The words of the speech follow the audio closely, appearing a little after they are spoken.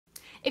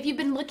If you've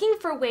been looking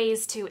for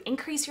ways to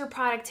increase your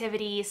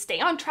productivity, stay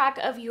on track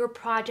of your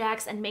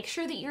projects, and make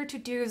sure that your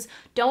to-dos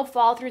don't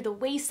fall through the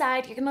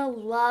wayside, you're gonna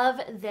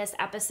love this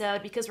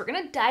episode because we're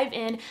gonna dive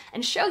in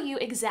and show you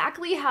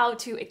exactly how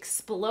to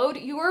explode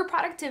your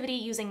productivity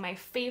using my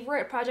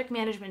favorite project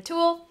management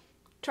tool,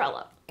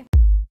 Trello.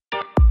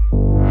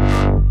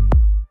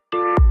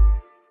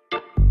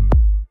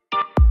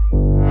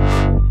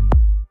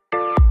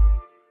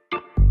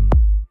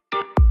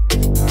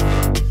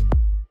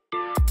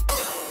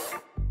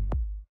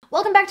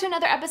 Welcome back to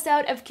another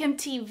episode of Kim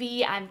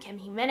TV. I'm Kim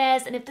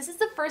Jimenez, and if this is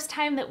the first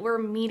time that we're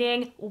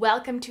meeting,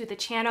 welcome to the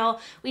channel.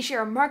 We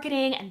share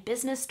marketing and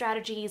business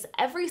strategies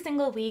every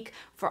single week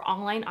for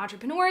online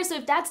entrepreneurs. So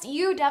if that's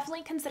you,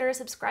 definitely consider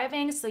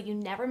subscribing so you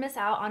never miss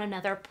out on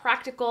another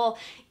practical,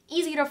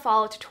 easy to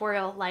follow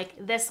tutorial like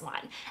this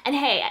one. And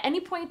hey, at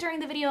any point during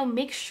the video,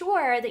 make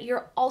sure that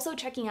you're also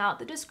checking out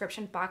the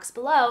description box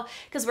below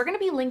because we're gonna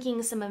be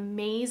linking some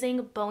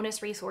amazing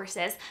bonus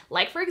resources,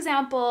 like for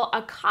example,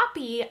 a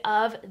copy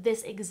of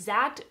this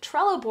exact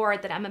Trello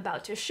board that I'm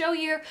about to show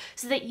you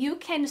so that you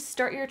can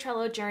start your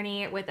Trello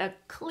journey with a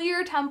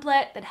clear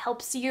template that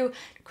helps you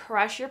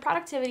crush your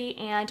productivity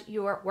and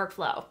your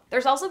workflow.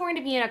 There's also going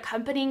to be an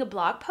accompanying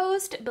blog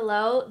post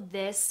below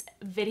this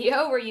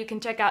video where you can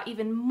check out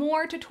even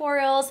more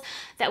tutorials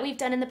that we've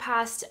done in the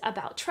past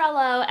about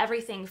Trello,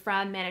 everything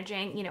from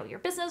managing, your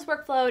business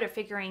workflow to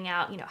figuring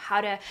out,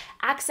 how to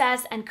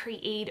access and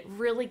create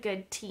really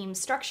good team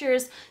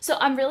structures. So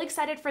I'm really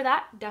excited for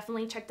that.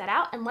 Definitely check that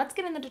out. And let's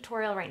get in the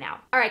tutorial right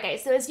now. All right,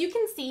 guys. So as you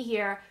can see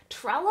here,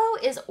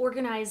 Trello is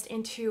organized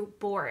into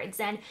boards,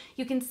 and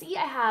you can see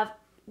I have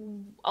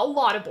a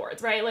lot of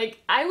boards, right?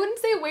 Like I wouldn't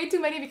say way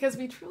too many because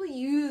we truly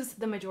use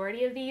the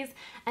majority of these.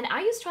 And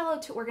I use Trello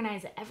to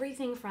organize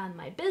everything from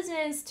my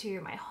business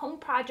to my home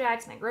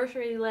projects, my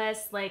grocery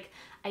list. Like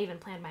I even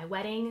planned my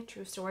wedding,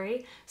 true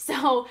story.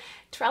 So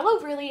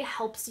Trello really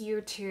helps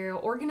you to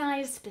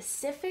organize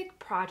specific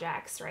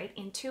projects, right,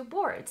 into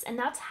boards. And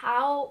that's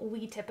how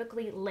we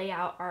typically lay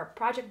out our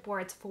project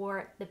boards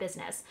for the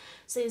business.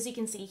 So as you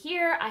can see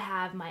here, I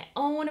have my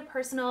own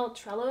personal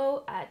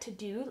Trello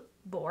to-do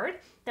board.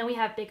 Then we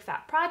have Big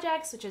Fat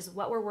Projects, which is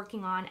what we're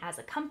working on as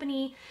a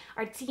company,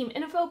 our team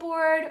info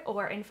board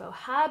or info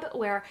hub,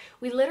 where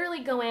we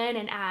literally go in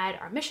and add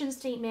our mission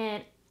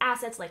statement,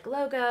 assets like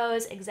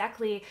logos,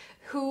 exactly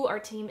who our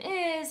team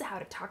is, how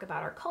to talk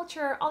about our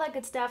culture, all that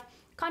good stuff,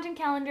 content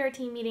calendar,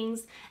 team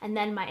meetings, and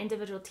then my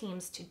individual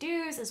team's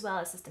to-dos, as well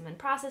as system and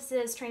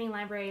processes, training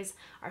libraries,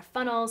 our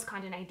funnels,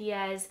 content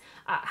ideas,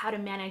 how to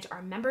manage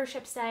our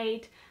membership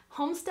site,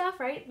 home stuff,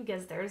 right?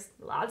 Because there's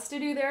lots to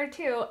do there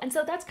too. And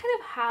so that's kind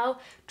of how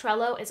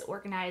Trello is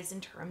organized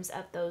in terms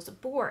of those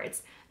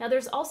boards. Now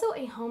there's also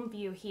a home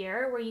view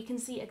here where you can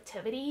see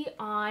activity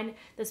on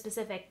the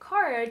specific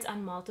cards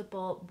on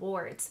multiple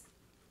boards.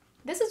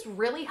 This is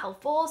really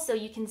helpful so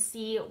you can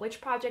see which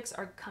projects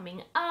are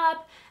coming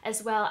up,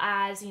 as well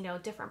as,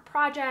 different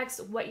projects,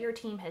 what your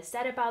team has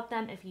said about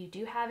them if you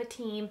do have a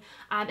team.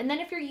 And then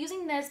if you're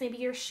using this, maybe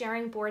you're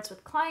sharing boards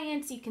with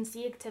clients, you can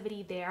see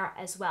activity there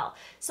as well.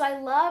 So I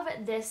love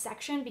this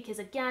section because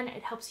again,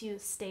 it helps you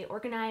stay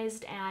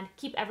organized and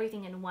keep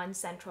everything in one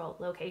central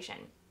location.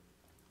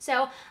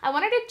 So I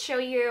wanted to show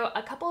you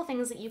a couple of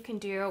things that you can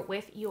do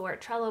with your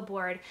Trello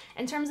board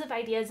in terms of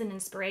ideas and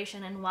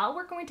inspiration. And while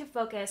we're going to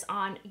focus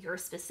on your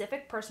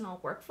specific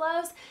personal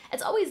workflows,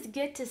 it's always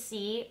good to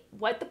see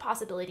what the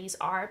possibilities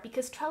are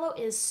because Trello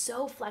is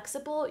so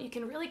flexible. You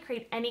can really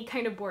create any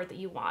kind of board that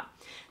you want.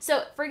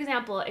 So for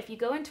example, if you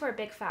go into our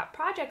Big Fat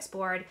Projects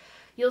board,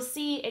 you'll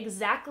see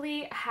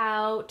exactly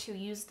how to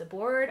use the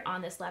board on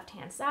this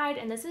left-hand side.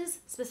 And this is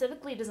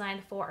specifically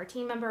designed for our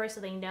team members so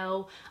they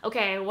know,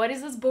 okay, what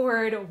is this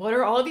board? What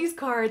are all these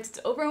cards? It's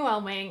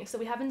overwhelming. So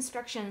we have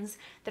instructions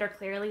that are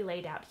clearly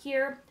laid out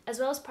here, as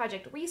well as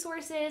project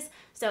resources.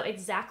 So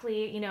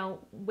exactly,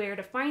 where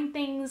to find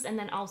things. And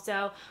then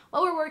also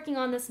what we're working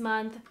on this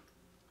month,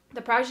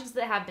 the projects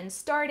that have been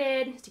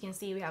started. As you can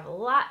see, we have a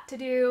lot to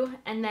do.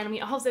 And then we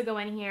also go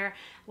in here,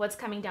 what's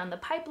coming down the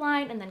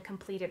pipeline, and then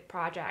completed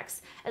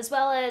projects, as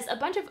well as a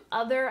bunch of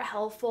other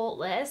helpful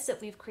lists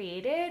that we've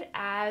created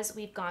as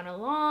we've gone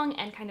along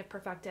and kind of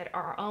perfected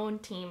our own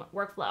team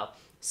workflow.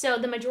 So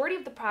the majority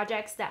of the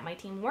projects that my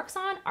team works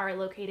on are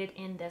located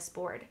in this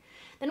board.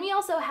 Then we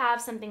also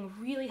have something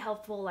really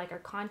helpful like our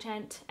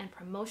content and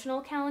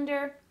promotional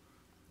calendar.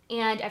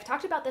 And I've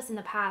talked about this in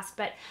the past,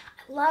 but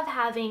I love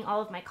having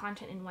all of my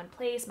content in one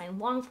place, my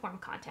long form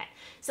content.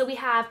 So we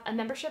have a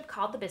membership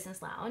called the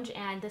Business Lounge,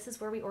 and this is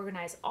where we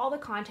organize all the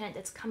content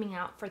that's coming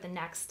out for the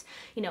next,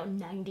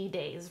 90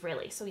 days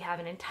really. So we have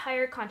an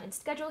entire content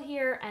schedule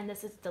here, and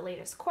this is the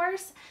latest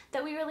course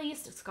that we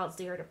released. It's called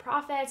Zero to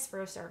Profits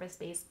for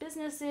service-based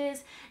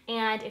businesses.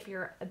 And if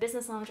you're a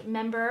Business Lounge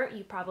member,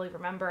 you probably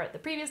remember the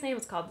previous name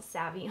was called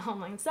Savvy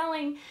Online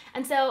Selling.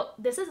 And so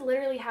this is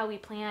literally how we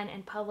plan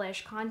and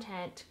publish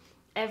content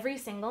every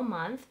single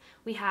month.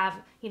 We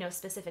have,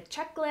 specific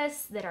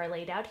checklists that are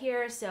laid out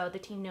here so the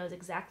team knows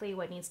exactly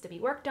what needs to be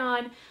worked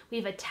on.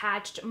 We've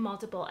attached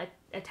multiple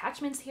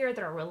attachments here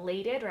that are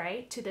related,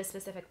 right, to this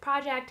specific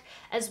project,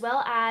 as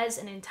well as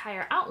an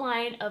entire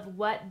outline of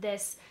what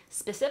this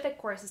specific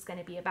course is going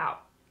to be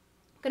about.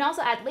 You can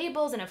also add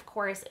labels and, of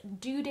course,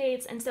 due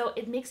dates, and so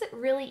it makes it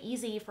really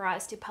easy for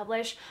us to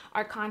publish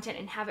our content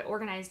and have it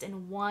organized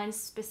in one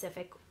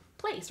specific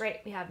place, right?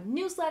 We have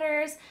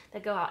newsletters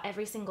that go out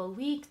every single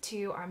week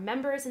to our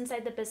members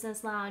inside the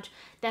Business Lounge.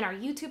 Then our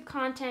YouTube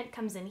content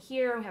comes in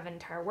here. We have an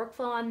entire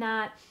workflow on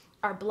that.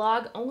 Our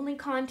blog only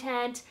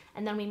content,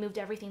 and then we moved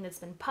everything that's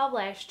been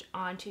published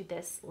onto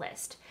this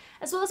list,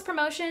 as well as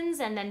promotions,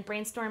 and then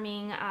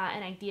brainstorming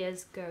and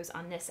ideas goes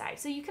on this side.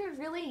 So you can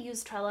really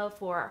use Trello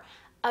for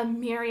a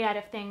myriad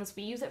of things.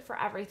 We use it for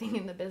everything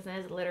in the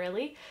business,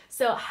 literally.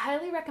 So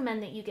highly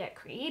recommend that you get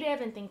creative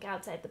and think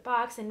outside the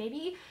box and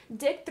maybe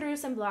dig through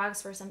some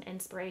blogs for some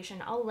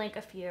inspiration. I'll link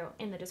a few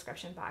in the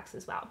description box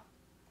as well.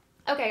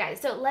 Okay guys,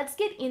 so let's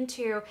get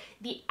into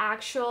the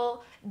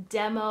actual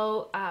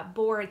demo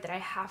board that I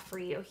have for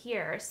you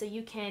here so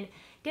you can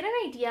get an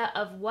idea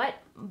of what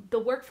the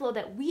workflow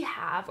that we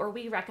have or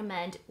we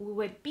recommend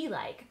would be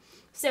like.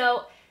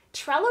 So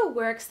Trello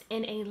works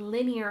in a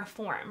linear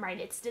form, right?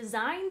 It's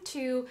designed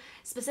to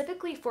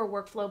specifically for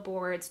workflow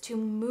boards to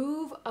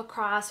move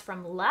across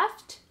from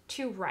left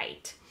to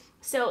right.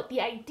 So the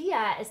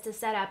idea is to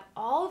set up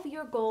all of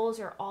your goals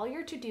or all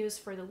your to-dos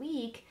for the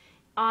week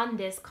on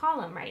this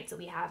column, right? So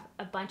we have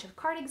a bunch of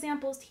card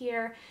examples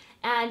here,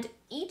 and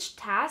each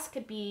task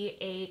could be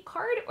a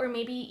card, or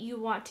maybe you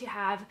want to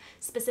have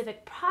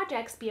specific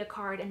projects be a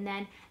card and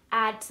then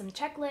add some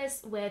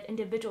checklists with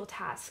individual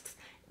tasks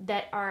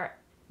that are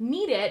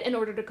needed in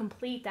order to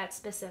complete that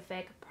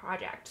specific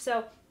project.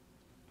 So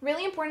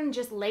really important to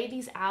just lay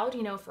these out,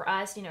 for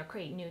us,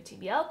 create new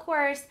TBL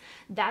course.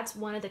 That's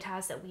one of the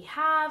tasks that we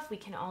have. We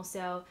can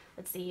also,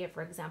 let's see,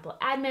 for example,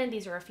 admin,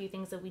 these are a few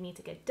things that we need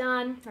to get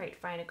done, right?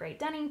 Find a great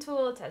dunning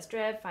tool, test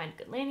drive, find a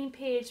good landing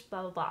page,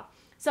 blah, blah, blah.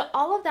 So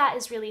all of that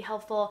is really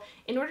helpful.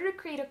 In order to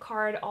create a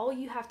card, all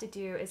you have to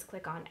do is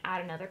click on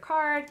add another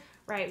card,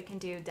 right? We can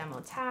do demo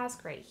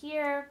task right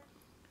here.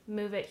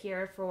 Move it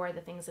here for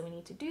the things that we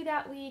need to do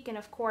that week, and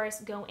of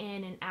course go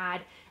in and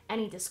add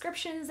any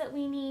descriptions that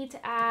we need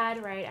to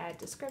add, right? Add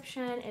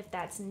description if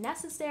that's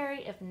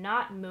necessary. If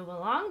not, move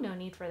along, no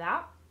need for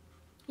that.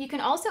 You can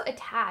also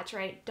attach,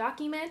 right,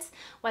 documents,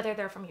 whether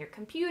they're from your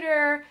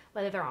computer,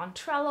 whether they're on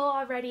Trello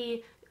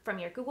already, from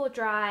your Google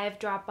Drive,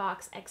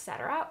 Dropbox,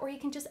 etc., or you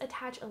can just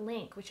attach a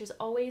link, which is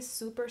always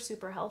super,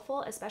 super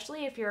helpful,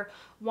 especially if you're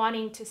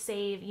wanting to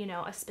save,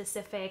 a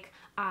specific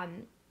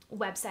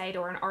website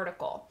or an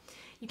article.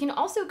 You can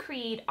also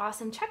create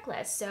awesome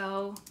checklists.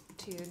 So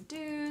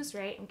to-dos,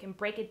 right? We can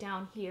break it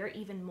down here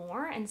even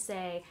more and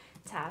say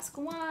task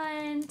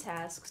 1,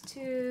 task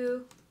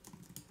 2,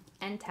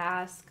 and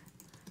task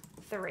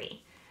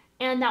 3.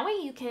 And that way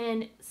you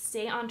can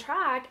stay on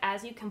track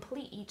as you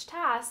complete each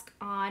task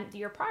on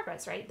your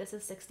progress, right? This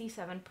is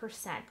 67%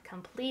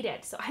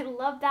 completed. So I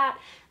love that.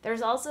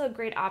 There's also a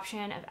great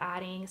option of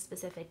adding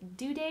specific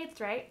due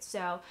dates, right?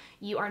 So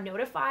you are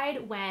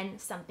notified when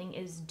something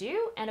is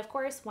due. And of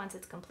course, once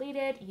it's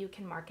completed, you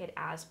can mark it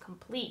as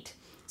complete.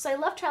 So I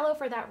love Trello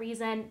for that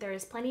reason.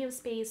 There's plenty of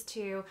space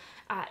to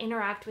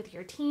interact with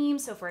your team.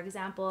 So for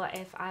example,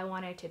 if I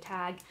wanted to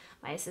tag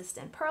my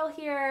assistant Pearl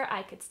here,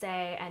 I could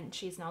say, and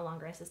she's no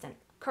longer assistant,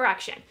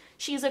 correction,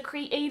 she's a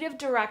creative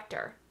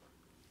director,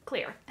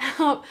 clear.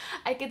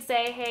 I could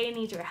say, hey, I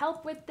need your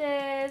help with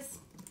this.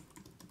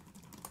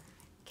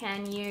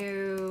 Can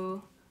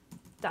you ...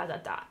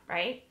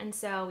 right? And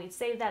so we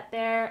save that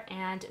there,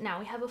 and now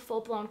we have a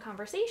full-blown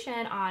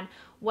conversation on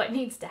what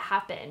needs to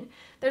happen.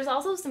 There's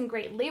also some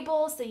great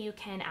labels so you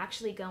can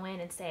actually go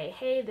in and say,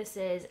 hey, this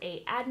is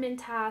a admin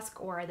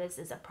task, or this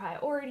is a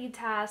priority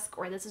task,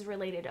 or this is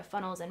related to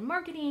funnels and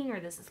marketing, or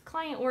this is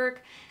client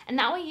work. And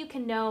that way you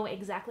can know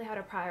exactly how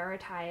to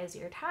prioritize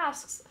your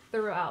tasks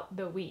throughout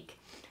the week.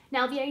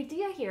 Now, the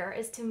idea here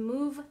is to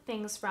move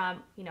things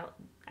from,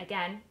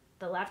 again,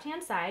 the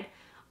left-hand side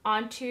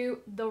onto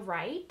the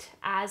right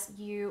as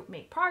you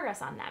make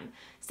progress on them.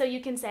 So you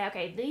can say,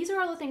 okay, these are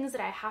all the things that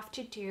I have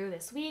to do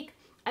this week.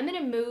 I'm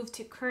going to move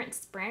to current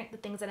sprint, the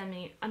things that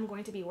I'm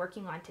going to be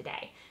working on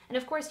today. And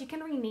of course, you can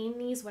rename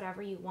these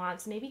whatever you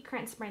want. So maybe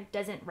current sprint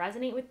doesn't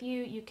resonate with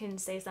you. You can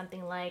say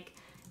something like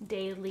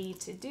daily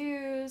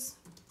to-dos,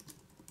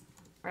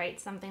 right?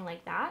 Something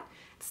like that.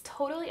 It's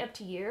totally up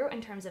to you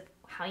in terms of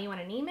how you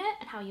want to name it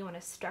and how you want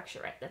to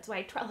structure it. That's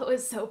why Trello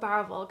is so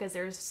powerful, because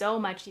there's so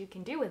much you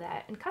can do with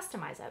it and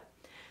customize it.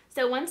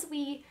 So once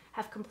we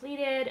have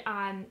completed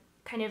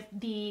kind of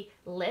the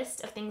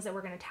list of things that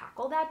we're going to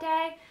tackle that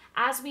day,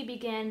 as we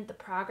begin the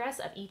progress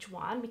of each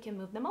one, we can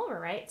move them over,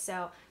 right?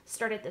 So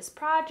started this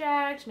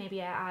project,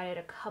 maybe I added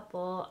a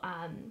couple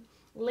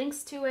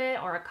links to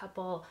it or a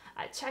couple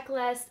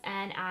checklists,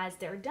 and as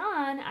they're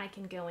done, I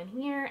can go in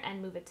here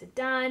and move it to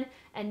done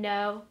and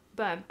know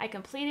boom, I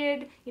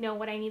completed,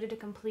 what I needed to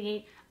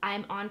complete.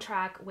 I'm on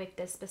track with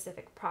this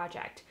specific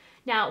project.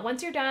 Now,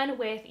 once you're done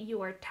with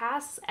your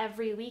tasks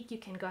every week, you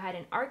can go ahead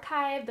and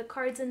archive the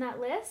cards in that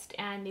list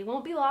and they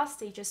won't be lost.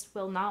 They just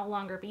will no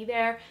longer be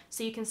there.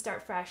 So you can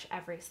start fresh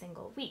every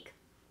single week.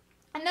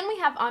 And then we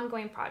have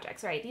ongoing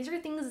projects, right? These are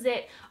things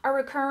that are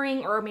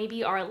recurring or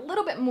maybe are a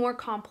little bit more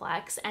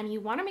complex, and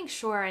you want to make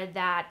sure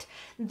that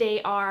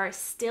they are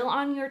still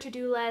on your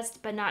to-do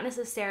list, but not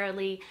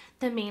necessarily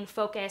the main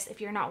focus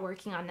if you're not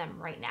working on them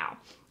right now.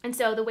 And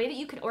so the way that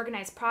you can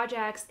organize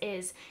projects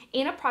is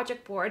in a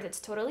project board that's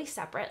totally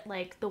separate,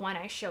 like the one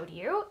I showed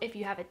you. If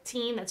you have a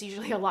team, that's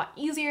usually a lot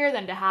easier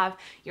than to have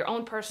your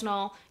own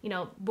personal,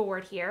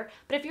 board here.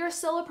 But if you're a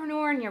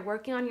solopreneur and you're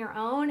working on your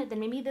own, then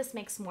maybe this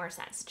makes more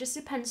sense. It just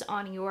depends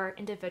on your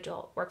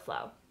individual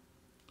workflow.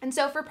 And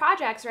so for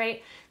projects,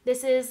 right,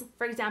 this is,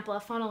 for example,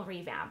 a funnel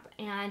revamp.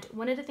 And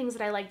one of the things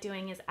that I like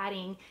doing is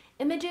adding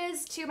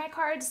images to my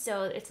cards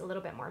so it's a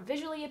little bit more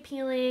visually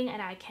appealing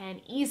and I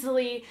can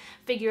easily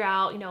figure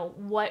out,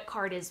 what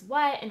card is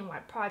what and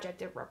what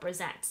project it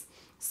represents.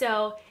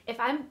 So if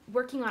I'm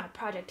working on a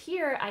project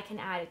here, I can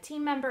add a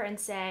team member and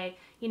say,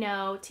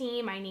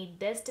 team, I need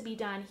this to be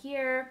done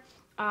here.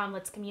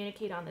 Let's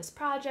communicate on this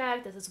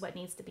project. This is what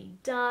needs to be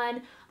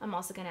done. I'm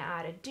also going to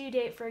add a due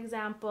date, for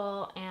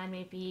example, and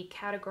maybe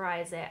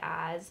categorize it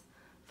as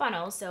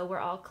funnels so we're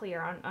all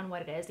clear on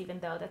what it is, even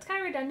though that's kind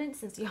of redundant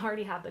since you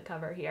already have the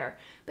cover here.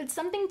 But it's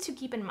something to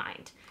keep in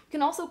mind. You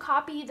can also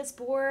copy this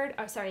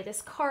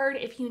this card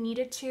if you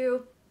needed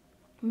to.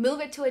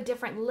 Move it to a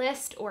different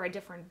list or a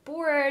different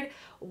board,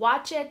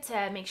 watch it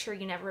to make sure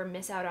you never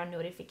miss out on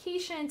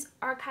notifications,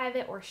 archive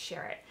it, or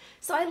share it.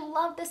 So I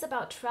love this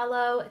about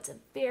Trello. It's a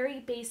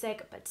very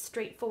basic but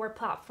straightforward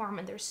platform,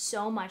 and there's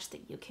so much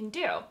that you can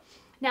do.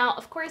 Now,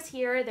 of course,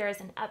 here there's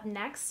an up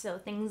next, so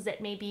things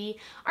that maybe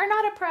are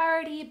not a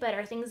priority, but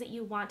are things that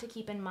you want to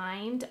keep in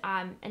mind,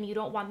 and you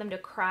don't want them to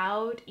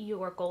crowd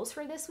your goals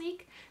for this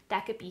week.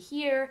 That could be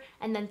here.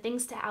 And then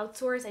things to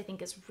outsource, I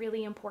think, is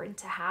really important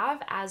to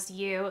have as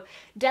you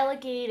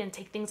delegate and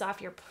take things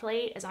off your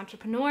plate. As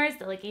entrepreneurs,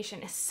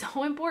 delegation is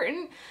so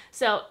important.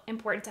 So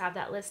important to have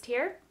that list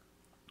here.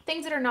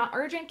 Things that are not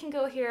urgent can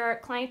go here.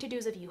 Client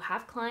to-dos, if you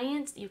have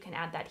clients, you can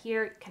add that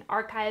here. You can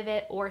archive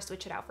it or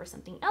switch it out for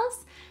something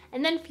else.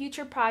 And then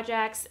future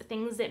projects,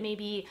 things that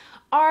maybe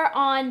are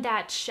on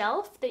that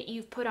shelf that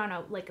you've put on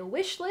a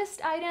wish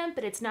list item,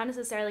 but it's not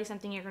necessarily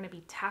something you're going to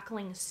be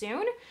tackling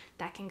soon.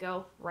 That can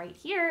go right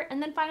here.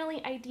 And then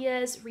finally,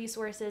 ideas,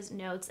 resources,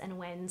 notes, and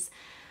wins.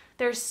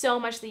 There's so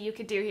much that you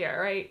could do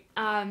here,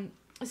 right?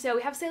 So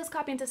we have sales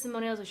copy and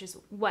testimonials, which is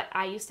what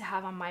I used to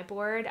have on my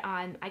board.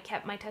 I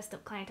kept my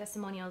client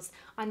testimonials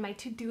on my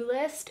to-do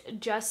list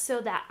just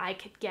so that I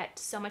could get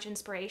so much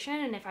inspiration.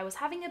 And if I was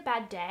having a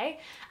bad day,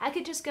 I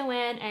could just go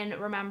in and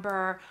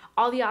remember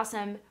all the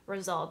awesome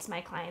results my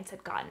clients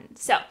had gotten.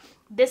 So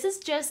this is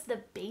just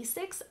the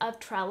basics of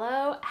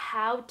Trello,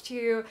 how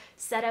to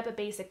set up a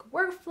basic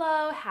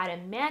workflow, how to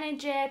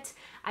manage it.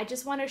 I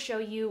just want to show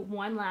you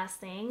one last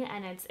thing,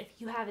 and it's if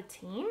you have a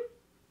team,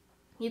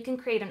 you can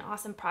create an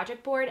awesome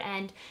project board.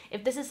 And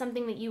if this is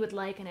something that you would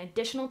like an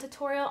additional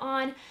tutorial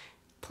on,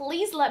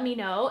 please let me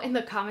know in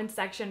the comments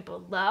section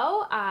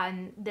below.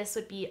 This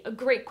would be a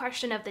great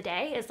question of the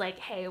day, is like,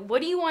 hey,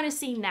 what do you want to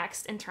see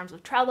next in terms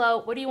of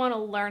Trello? What do you want to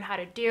learn how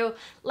to do?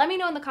 Let me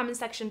know in the comments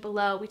section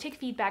below. We take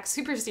feedback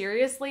super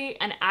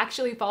seriously and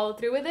actually follow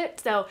through with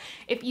it. So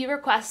if you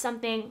request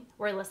something,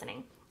 we're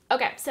listening.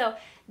 Okay, so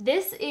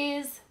this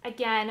is,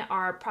 again,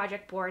 our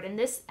project board, and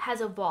this has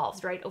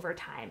evolved, right, over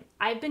time.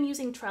 I've been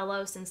using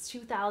Trello since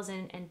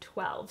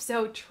 2012,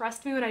 so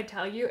trust me when I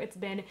tell you it's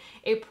been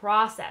a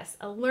process,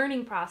 a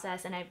learning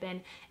process, and I've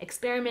been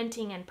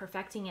experimenting and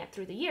perfecting it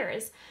through the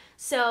years.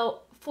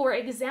 So, for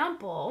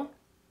example,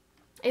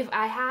 if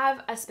I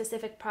have a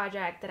specific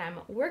project that I'm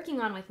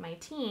working on with my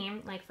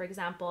team, like for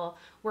example,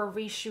 we're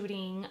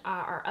reshooting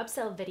our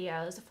upsell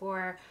videos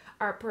for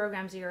our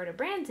program Zero to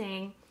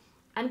Branding,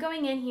 I'm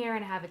going in here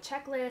and I have a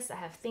checklist. I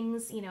have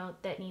things,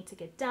 that need to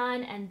get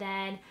done. And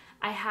then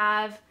I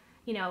have,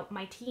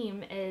 my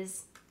team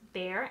is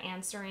there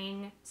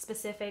answering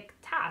specific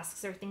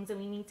tasks or things that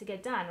we need to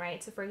get done,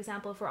 right? So for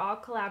example, if we're all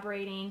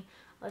collaborating,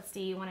 let's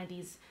see, one of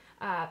these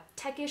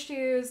tech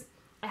issues,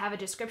 I have a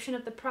description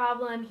of the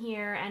problem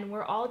here, and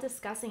we're all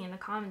discussing in the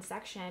comment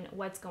section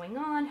what's going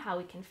on, how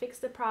we can fix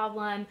the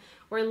problem.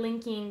 We're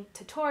linking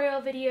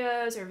tutorial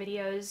videos or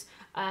videos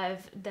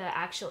of the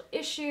actual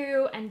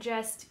issue and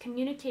just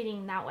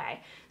communicating that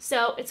way.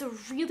 So it's a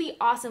really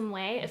awesome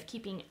way of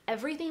keeping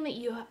everything that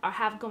you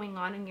have going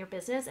on in your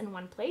business in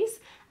one place.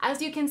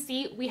 As you can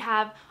see, we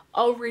have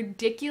a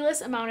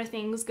ridiculous amount of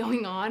things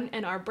going on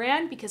in our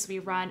brand because we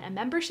run a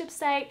membership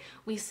site,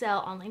 we sell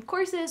online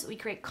courses, we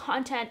create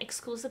content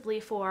exclusively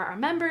for our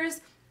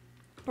members.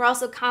 We're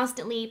also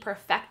constantly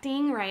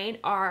perfecting, right,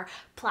 our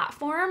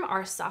platform,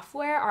 our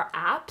software, our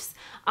apps,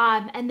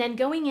 and then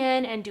going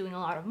in and doing a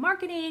lot of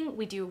marketing.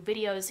 We do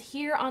videos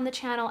here on the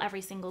channel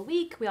every single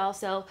week. We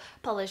also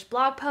publish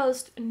blog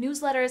posts,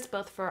 newsletters,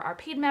 both for our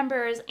paid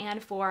members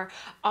and for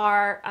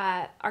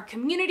our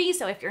community.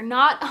 So if you're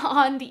not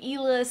on the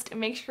e-list,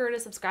 make sure to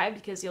subscribe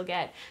because you'll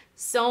get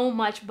so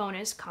much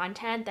bonus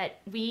content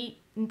that we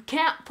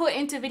can't put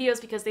into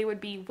videos because they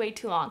would be way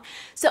too long.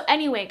 So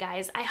anyway,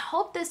 guys, I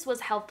hope this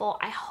was helpful.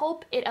 I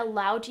hope it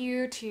allowed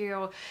you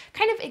to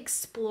kind of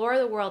explore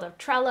the world of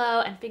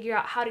Trello and figure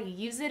out how to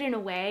use it in a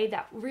way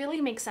that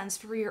really makes sense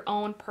for your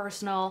own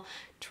personal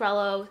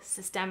Trello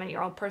system and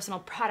your own personal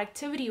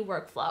productivity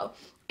workflow.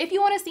 If you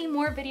want to see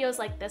more videos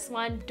like this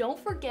one, don't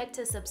forget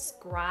to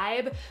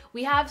subscribe.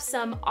 We have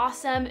some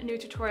awesome new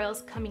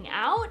tutorials coming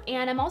out,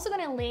 and I'm also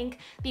going to link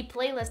the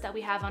playlist that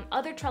we have on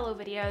other Trello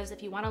videos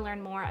if you want to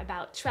learn more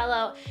about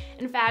Trello.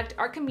 In fact,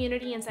 our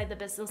community inside the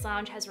Business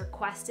Lounge has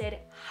requested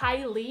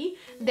highly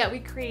that we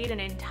create an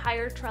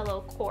entire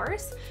Trello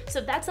course. So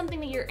if that's something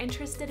that you're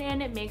interested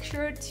in, make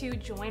sure to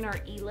join our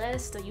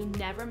e-list so you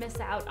never miss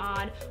out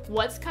on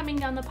what's coming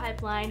down the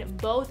pipeline,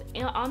 both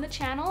on the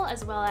channel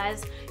as well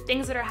as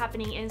things that are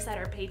happening inside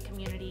our paid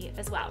community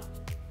as well.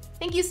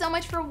 Thank you so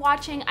much for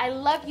watching. I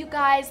love you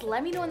guys.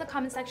 Let me know in the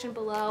comment section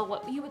below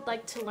what you would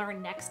like to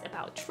learn next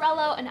about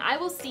Trello, and I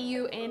will see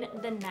you in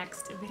the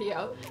next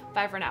video.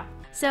 Bye for now.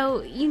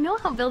 So, you know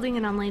how building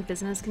an online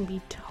business can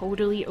be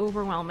totally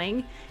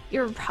overwhelming?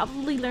 You're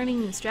probably learning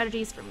new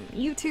strategies from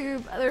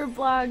YouTube, other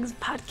blogs,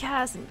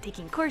 podcasts, and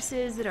taking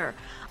courses that are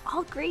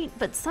all great,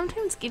 but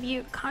sometimes give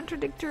you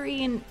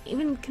contradictory and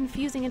even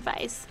confusing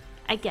advice.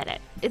 I get it.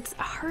 It's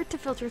hard to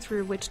filter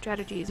through which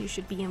strategies you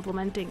should be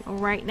implementing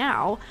right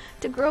now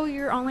to grow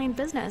your online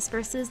business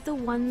versus the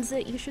ones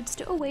that you should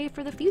stow away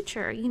for the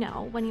future, you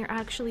know, when you're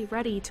actually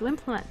ready to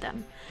implement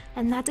them.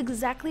 And that's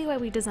exactly why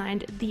we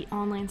designed the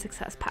Online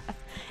Success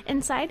Path.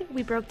 Inside,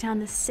 we broke down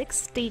the 6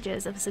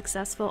 stages of a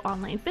successful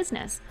online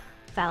business: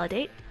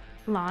 validate,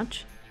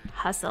 launch,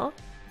 hustle,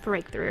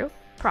 breakthrough,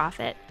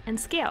 profit, and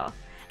scale.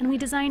 And we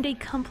designed a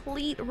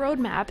complete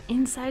roadmap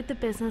inside the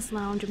Business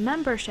Lounge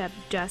membership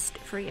just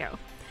for you.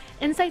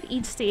 Inside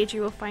each stage,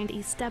 you will find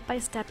a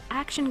step-by-step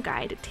action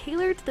guide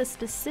tailored to the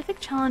specific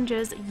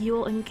challenges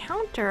you'll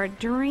encounter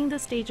during the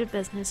stage of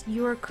business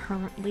you're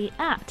currently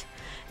at,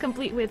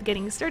 complete with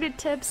getting started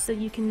tips so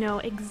you can know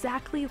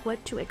exactly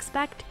what to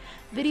expect,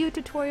 video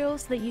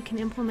tutorials so that you can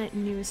implement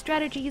new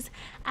strategies,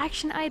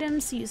 action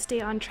items so you stay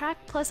on track,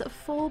 plus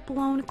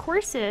full-blown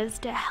courses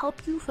to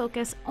help you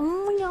focus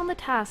only on the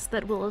tasks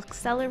that will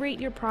accelerate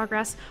your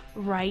progress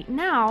right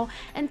now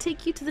and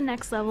take you to the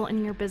next level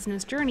in your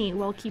business journey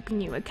while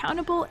keeping you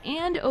accountable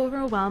and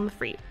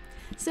overwhelm-free.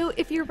 So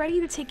if you're ready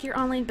to take your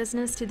online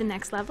business to the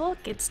next level,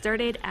 get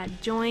started at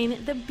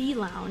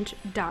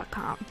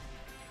jointheblounge.com.